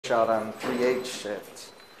shot on 3H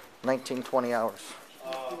at 19, 20 hours.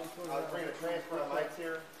 I was bringing a transfer on lights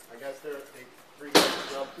here. I guess three guys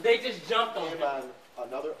jumped. They just jumped on him.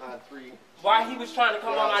 On 3. While he was trying to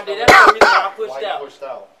come on, I did. That's the reason why I pushed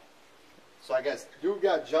out. So I guess dude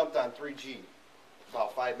got jumped on 3G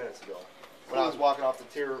about 5 minutes ago. When I was walking off the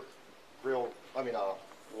tier,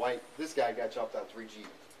 white, this guy got jumped on 3G.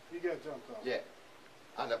 He got jumped on? Yeah.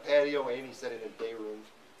 On the patio, and he said it in the day room.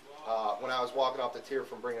 When I was walking off the tier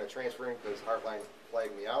from bringing a transfer in because Heartline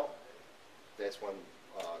flagged me out, that's when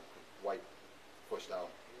white pushed out.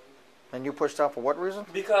 And you pushed out for what reason?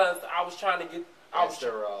 Because I was trying to get... That's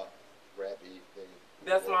their rappy thing.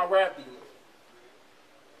 That's my rappy.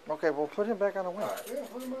 Okay, well, put him back on the wing. Right. Yeah,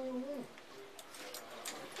 put him on the wing.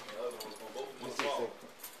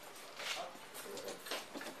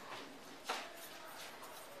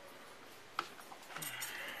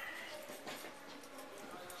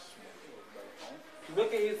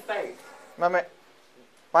 Look at his face.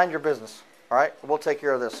 Mind your business, all right? We'll take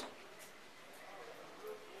care of this.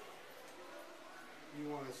 You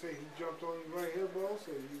want to say he jumped on you right here, boss,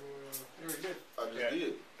 or you already did? I just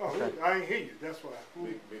did. Oh, Okay. I ain't hear you. That's why.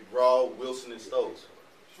 McGraw, Wilson, and Stokes.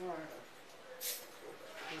 All right.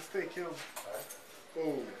 Let's take him.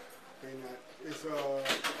 Oh, they not. It's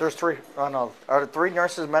There's 3. Oh, no. Are there 3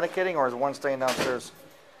 nurses medicating, or is one staying downstairs?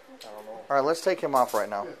 I don't know. All right, let's take him off right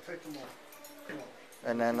now. Yeah, take him off. Come on.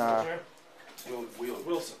 And then,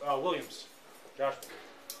 Williams. Joshua.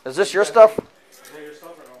 is this your stuff? Is that your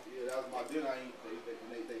stuff or no? Yeah, that was my dinner.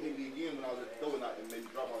 They hit me again when I was at the door and made me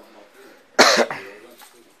drop off my food.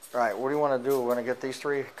 All right, what do you want to do? We're going to get these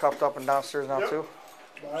 3 cuffed up and downstairs now, too?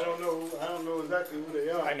 But I don't know exactly who they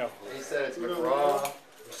are. I know. He said it's McGraw,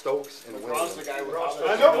 Stokes, and McGraw's Wilson. the guy with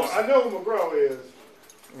I know who McGraw is.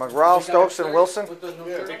 McGraw, Stokes, and Wilson?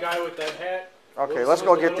 Yeah. the guy with the hat. Okay, let's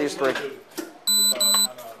go get these 3.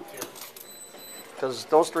 Because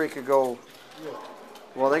those 3 could go...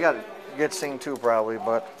 Well, they got to get seen, too, probably,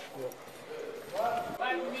 but...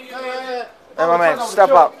 Hey, my man, step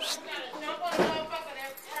up.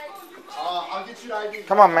 I'll get you the ID.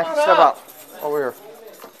 Come on, man, step up. Over here.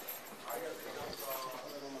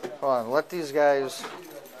 Hold on, let these guys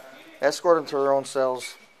escort them to their own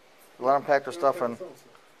cells, let them pack their stuff in,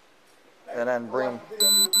 and then bring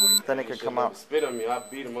them. Then they can come out. Spit on me. I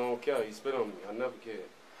beat him. I don't care. He spit on me. I never cared.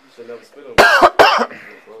 You should never spit on me.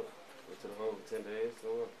 Went to the hole for 10 days. So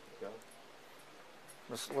what? Okay.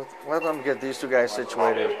 Just let them get these 2 guys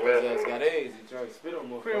situated. His ass got AIDS. He tried to spit on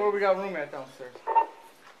me. Where we got room at downstairs?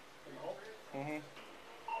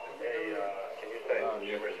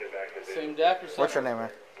 Same deck or something? What's your name, man?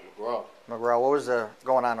 McGraw. McGraw. What was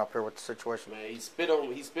going on up here with the situation? Man, he spit on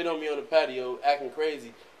me on the patio, acting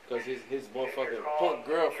crazy, because his motherfucking punk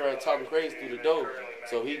girlfriend talking crazy through the door.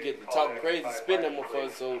 So he get to talking crazy, spitting at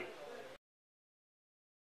motherfuckers. So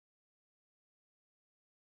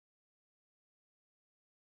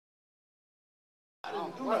I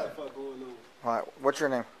don't know what the fuck going on. All right, what's your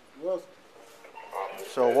name? Wilson.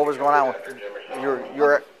 So what was going on with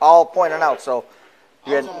you're all pointing out, so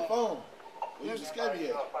you I had... was on the phone. Where the scabby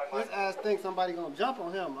at? His ass thinks somebody gonna jump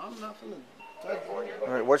on him. I'm not finna touch him.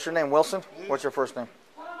 All right, what's your name, Wilson? What's your first name?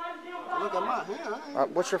 Look at my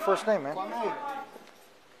hand. What's your first name, man? My name.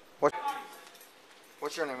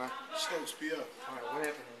 What's your name, man? Stokes, P.F. All right, what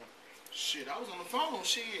happened? Shit, I was on the phone.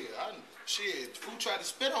 Shit, fool tried to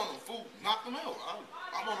spit on him. Fool knocked him out.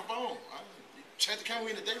 I'm on the phone. Check the camera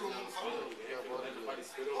in the day room on the phone.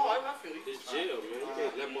 I feel you. It's jail, man. You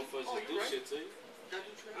can't let motherfuckers just do shit to you.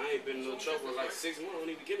 I ain't been in no trouble in like 6 months. I don't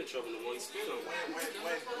even get in trouble no more. He spit on me.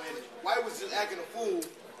 When White was just acting a fool,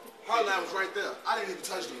 Hotline was right there. I didn't even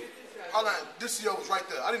touch dude. Hotline, this CO was right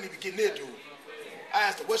there. I didn't even get near dude. I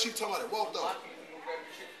asked her, what she talking about? I walked off.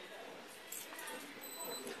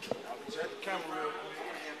 Check the camera.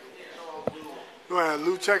 Go ahead,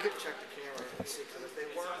 Lou, check it. Check the camera and see, because if they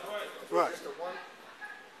were Right. just the one...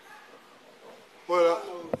 What up?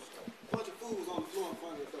 A bunch of fools on the floor in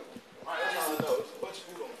front of the door. All right, that's all I know. It's a bunch of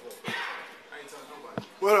food on the floor. I ain't telling nobody.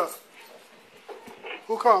 What up?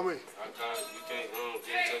 Who called me? I called you. You can't get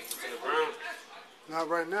in touch to the ground. Not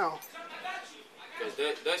right now. Cause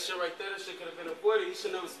that shit right there, that shit could have been avoided. He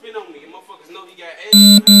should never spit on me. You motherfuckers know he got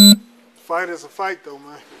AIDS, man. Fight is a fight, though,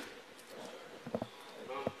 man.